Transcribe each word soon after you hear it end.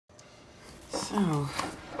So,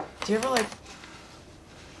 do you ever, like,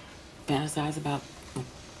 fantasize about, like,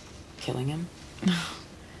 killing him?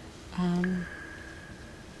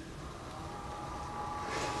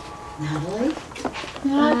 Natalie?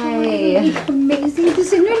 Hi. Amazing to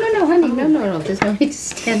see. No, honey. No. There's no need to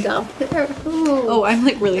stand up there. Oh, I'm,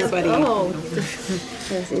 like, really sweaty. Oh.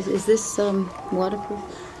 Is this, waterproof?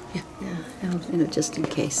 Yeah. Just in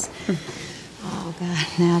case. Oh, God,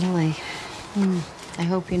 Natalie. I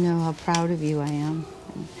hope you know how proud of you I am.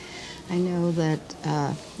 I know that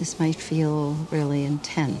this might feel really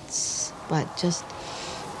intense, but just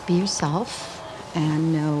be yourself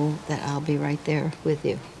and know that I'll be right there with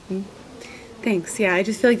you. Thanks. Yeah, I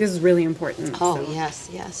just feel like this is really important. Oh, so.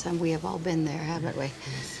 Yes. And we have all been there, haven't we? We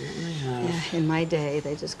certainly have. Yeah, in my day,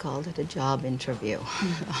 they just called it a job interview.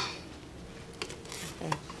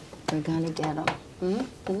 Okay, we're gonna get them.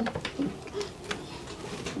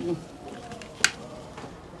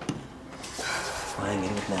 Flying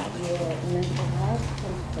in with Natalie. Yeah, and then the last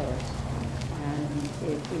one first. And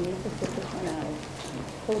if you need to put this one out, I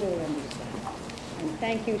totally understand. And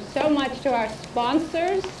thank you so much to our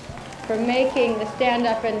sponsors for making the Stand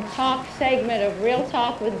Up and Talk segment of Real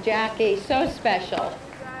Talk with Jackie so special.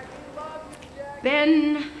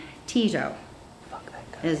 Ben Tito,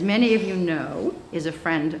 as many of you know, is a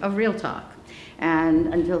friend of Real Talk.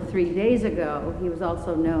 And until 3 days ago, he was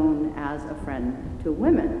also known as a friend to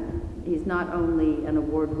women. He's not only an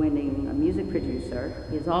award-winning music producer,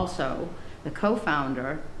 he is also the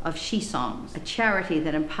co-founder of She Songs, a charity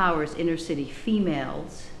that empowers inner-city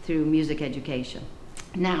females through music education.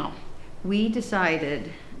 Now, we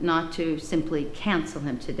decided not to simply cancel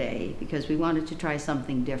him today because we wanted to try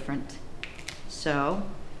something different. So,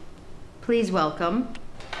 please welcome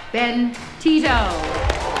Ben Tito.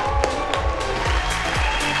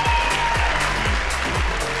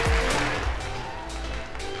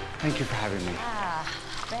 Thank you for having me.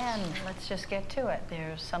 Ben, let's just get to it.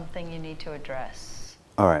 There's something you need to address.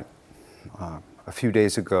 All right. A few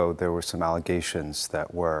days ago, there were some allegations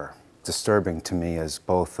that were disturbing to me as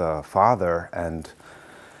both a father and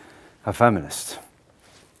a feminist.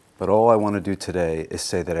 But all I want to do today is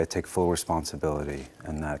say that I take full responsibility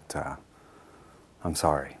and that I'm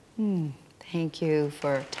sorry. Thank you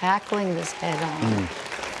for tackling this head on.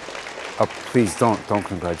 Oh, please don't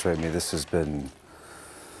congratulate me. This has been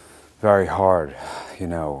very hard. You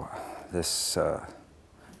know, this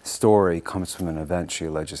story comes from an event she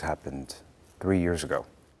alleges happened 3 years ago.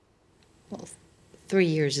 Well, 3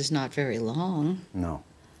 years is not very long. No,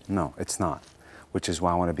 it's not. Which is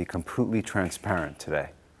why I want to be completely transparent today.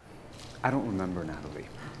 I don't remember Natalie,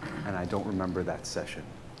 and I don't remember that session.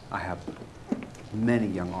 I have many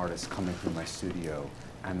young artists coming through my studio,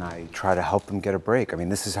 and I try to help them get a break. I mean,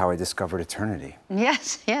 this is how I discovered eternity.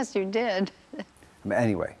 Yes, you did.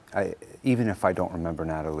 Anyway, even if I don't remember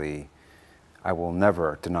Natalie, I will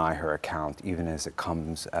never deny her account, even as it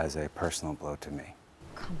comes as a personal blow to me.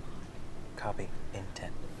 Come on. Copy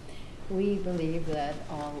intent. We believe that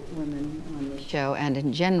all women on the show and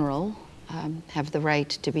in general have the right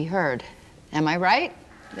to be heard. Am I right?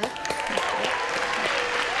 That's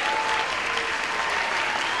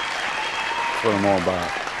what I'm all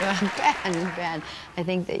about. Ben, I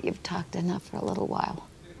think that you've talked enough for a little while.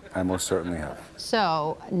 I most certainly have.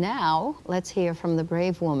 So now let's hear from the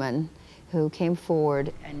brave woman who came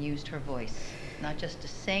forward and used her voice, not just to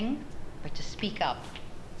sing, but to speak up.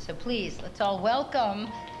 So please, let's all welcome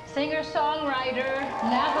singer-songwriter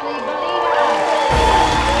Natalie Bellino.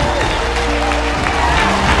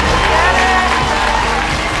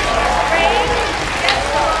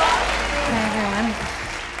 Hi, everyone.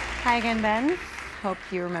 Hi again, Ben. Hope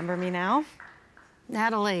you remember me now.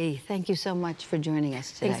 Natalie, thank you so much for joining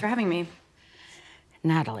us today. Thanks for having me.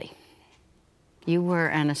 Natalie, you were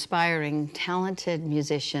an aspiring, talented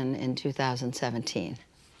musician in 2017.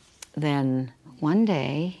 Then one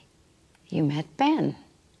day, you met Ben.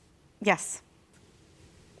 Yes.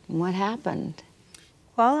 What happened?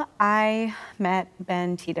 Well, I met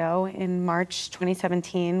Ben Tito in March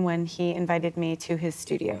 2017 when he invited me to his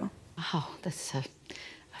studio. Oh, that's a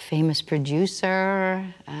famous producer,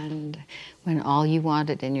 and when all you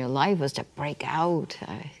wanted in your life was to break out.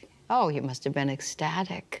 Oh, you must have been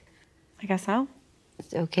ecstatic. I guess so.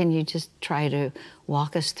 So can you just try to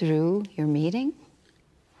walk us through your meeting?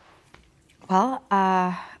 Well,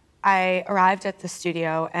 I arrived at the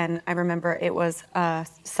studio, and I remember it was a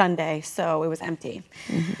Sunday, so it was empty.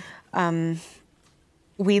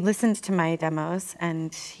 We listened to my demos,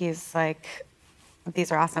 and he's like,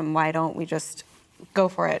 these are awesome. Why don't we just go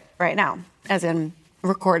for it right now, as in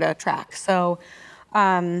record a track? So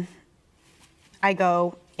I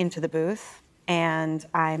go into the booth, and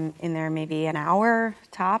I'm in there maybe an hour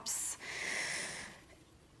tops.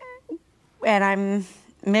 And I'm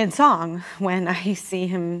mid-song when I see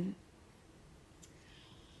him.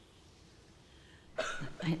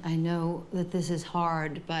 I know that this is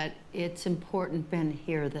hard, but it's important Ben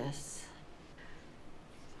hear this.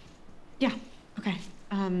 Yeah, okay.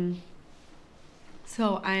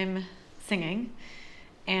 So I'm singing,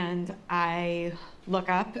 and I look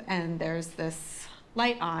up, and there's this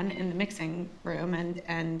light on in the mixing room,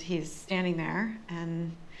 and he's standing there,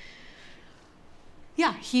 and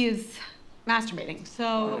yeah, he's masturbating.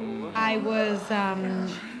 So I was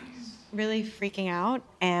really freaking out,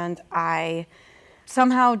 and I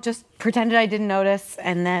somehow just pretended I didn't notice,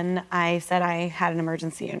 and then I said I had an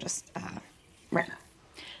emergency and just ran.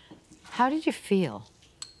 How did you feel?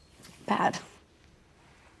 Bad.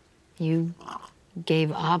 You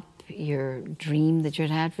gave up your dream that you'd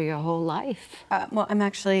had for your whole life. Well, I'm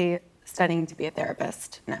actually studying to be a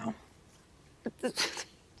therapist now.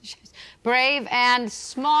 Brave and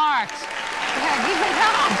smart. Yeah, keep it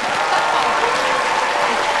up.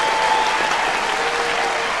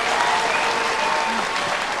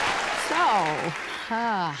 So,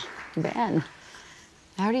 Ben,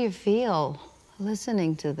 how do you feel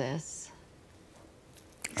listening to this?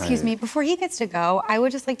 Excuse me, before he gets to go, I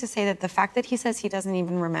would just like to say that the fact that he says he doesn't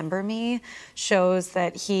even remember me shows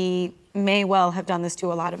that he may well have done this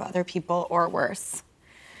to a lot of other people or worse.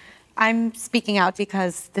 I'm speaking out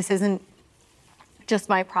because this isn't just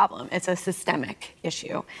my problem. It's a systemic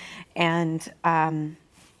issue. And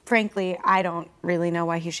frankly, I don't really know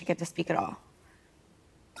why he should get to speak at all.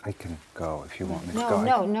 I can go if you want me to No, go.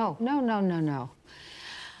 no.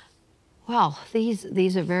 Well,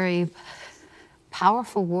 these are very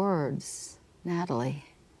powerful words, Natalie.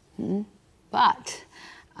 But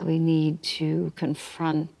we need to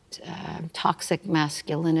confront toxic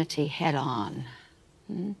masculinity head on.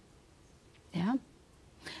 Yeah?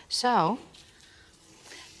 So,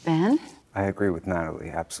 Ben? I agree with Natalie,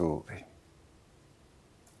 absolutely.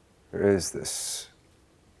 There is this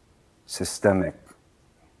systemic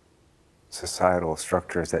societal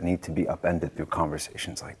structures that need to be upended through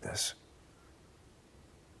conversations like this.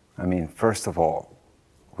 I mean, first of all,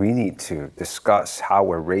 we need to discuss how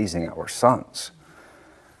we're raising our sons.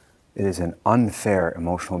 It is an unfair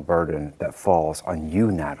emotional burden that falls on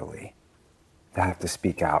you, Natalie, to have to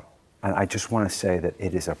speak out. And I just want to say that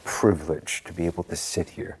it is a privilege to be able to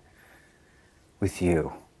sit here with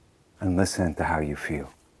you and listen to how you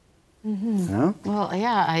feel. You know? Well,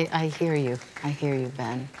 yeah, I hear you. I hear you,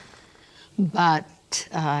 Ben. But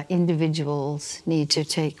individuals need to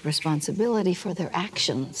take responsibility for their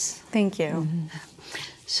actions. Thank you.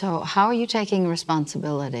 So how are you taking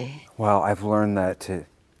responsibility? Well, I've learned that to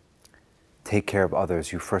take care of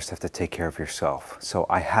others, you first have to take care of yourself. So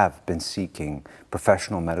I have been seeking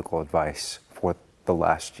professional medical advice for the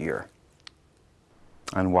last year.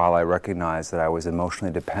 And while I recognize that I was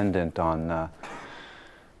emotionally dependent on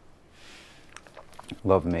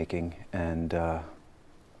lovemaking and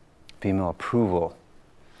female approval,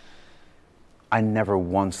 I never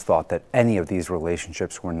once thought that any of these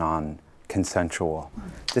relationships were non-consensual,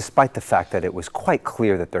 despite the fact that it was quite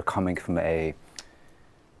clear that they're coming from a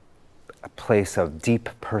place of deep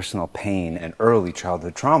personal pain and early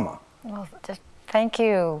childhood trauma. Well, just thank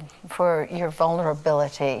you for your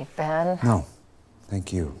vulnerability, Ben. No,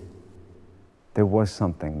 thank you. There was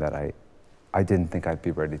something that I didn't think I'd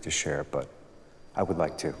be ready to share, but I would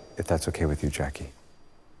like to, if that's okay with you, Jackie.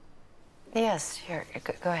 Yes, sure.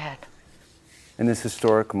 Go ahead. In this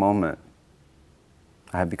historic moment,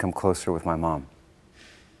 I have become closer with my mom.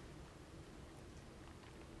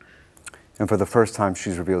 And for the first time,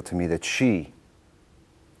 she's revealed to me that she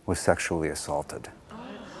was sexually assaulted.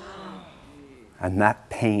 And that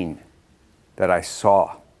pain that I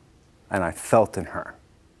saw and I felt in her,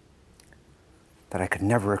 that I could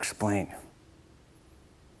never explain.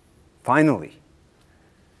 Finally,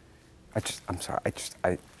 I'm sorry,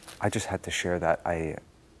 I just had to share that. I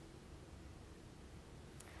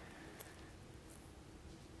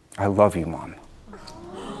love you, Mom.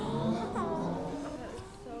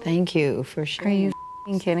 Thank you for Are sharing. you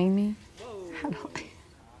f***ing kidding me? How do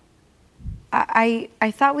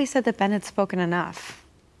I thought we said that Ben had spoken enough.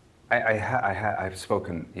 I've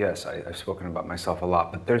spoken, yes, I've spoken about myself a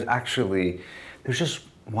lot, but there's just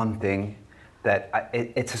one thing that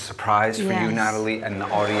it's a surprise for you, Natalie, and the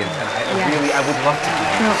audience, and I would love to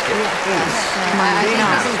give you this gift. Please. I think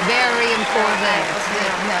this is very important.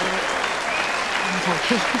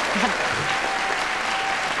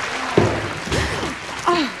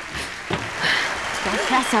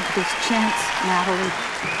 Don't mess up this chance, Natalie.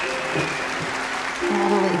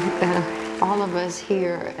 Natalie, All of us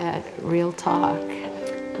here at Real Talk,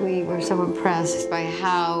 we were so impressed by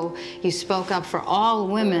how you spoke up for all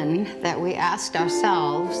women that we asked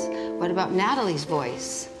ourselves, what about Natalie's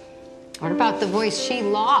voice? What about the voice she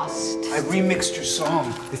lost? I remixed your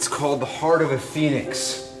song. It's called The Heart of a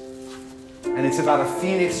Phoenix. And it's about a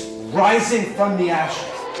phoenix rising from the ashes.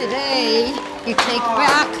 Today, you take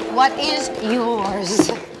back what is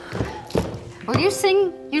yours. Will you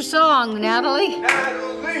sing your song, Natalie?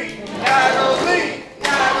 Natalie! Natalie!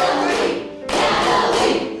 Natalie!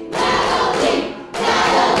 Natalie! Natalie!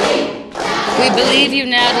 Natalie! We believe you,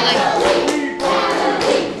 Natalie.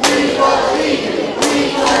 We believe!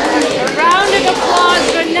 A round of applause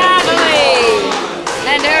for Natalie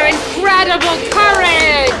and her incredible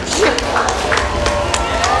courage.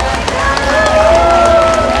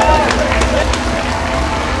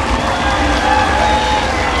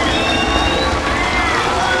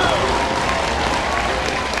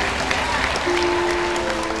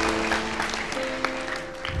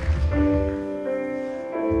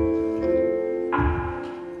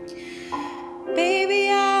 Baby,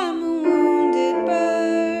 I'm a wounded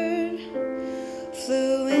bird.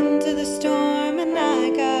 Flew into the storm and I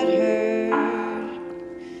got hurt.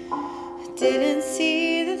 Didn't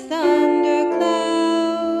see the thunder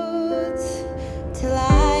clouds till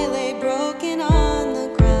I lay broken on the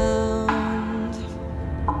ground.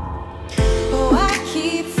 Oh, I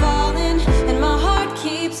keep falling and my heart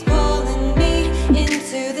keeps pulling me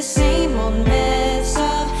into the same old mess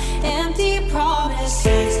of empty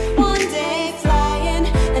promises. One day flying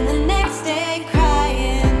and the next day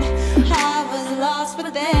crying. I was lost,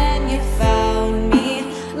 but then you found me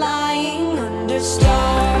lying under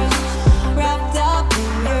stars, wrapped up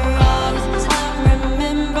in your arms. I'm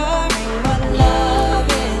remembering what love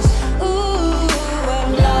is. Ooh, what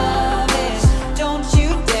love is. Don't you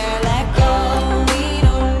dare let go. We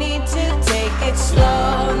don't need to take it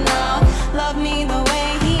slow now. Love me the way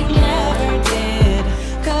he never did.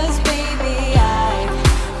 'Cause baby, I've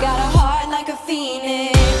got a heart like a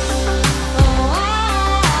phoenix. Oh,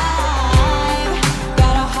 I've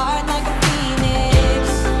got a heart like a phoenix.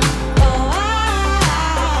 Oh,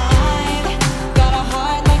 I've got a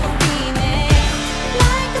heart like a phoenix.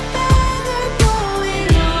 Like a feather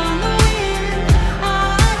blowing on the wind, I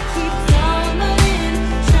keep tumbling,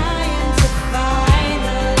 trying to find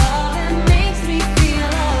the love that makes me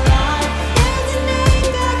feel alive. There's an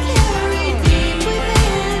ache I carry deep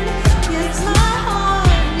within. Yes, my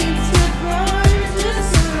heart needs to burn to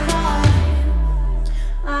survive.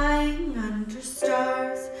 Lying under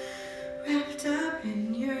stars, wrapped up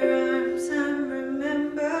in your arms. I'm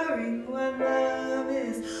remembering what love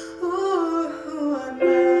is. Ooh, what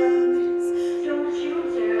love is. Don't you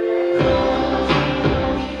dare let go.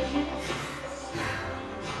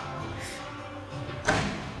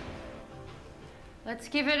 Let's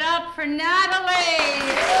give it up for Natalie.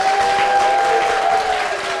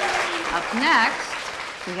 Up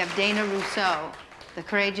next, we have Dana Rousseau, the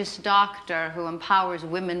courageous doctor who empowers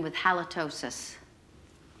women with halitosis.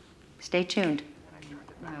 Stay tuned.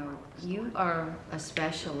 Now, you are a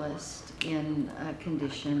specialist in a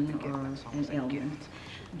condition or an ailment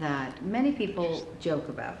that many people joke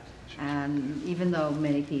about. And even though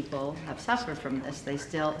many people have suffered from this, they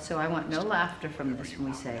still, so I want no laughter from this when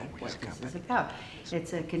we say what this is about.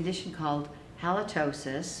 It's a condition called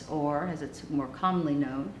halitosis, or as it's more commonly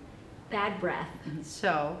known, Bad breath.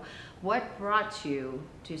 so what brought you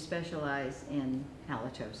to specialize in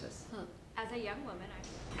halitosis? As a young woman,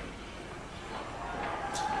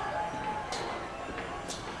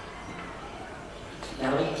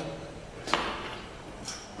 Natalie?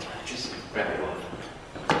 Just grab it off.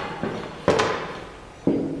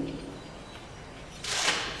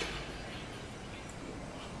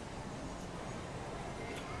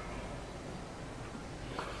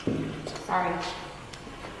 sorry.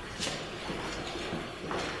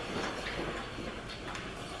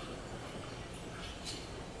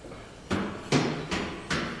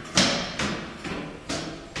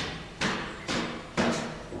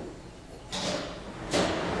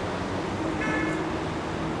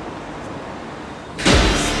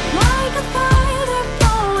 Like a feather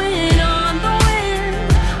blowing on the wind,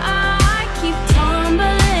 I keep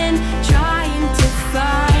tumbling, trying to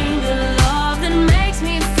find a love that makes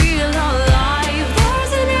me feel alive.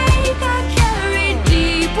 There's an ache I carry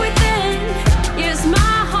deep within. Yes,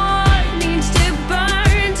 my heart needs to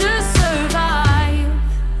burn to survive.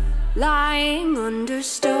 Lying under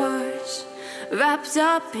stars, wrapped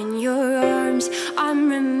up in your arms, I'm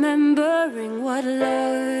remembering what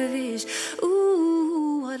love is.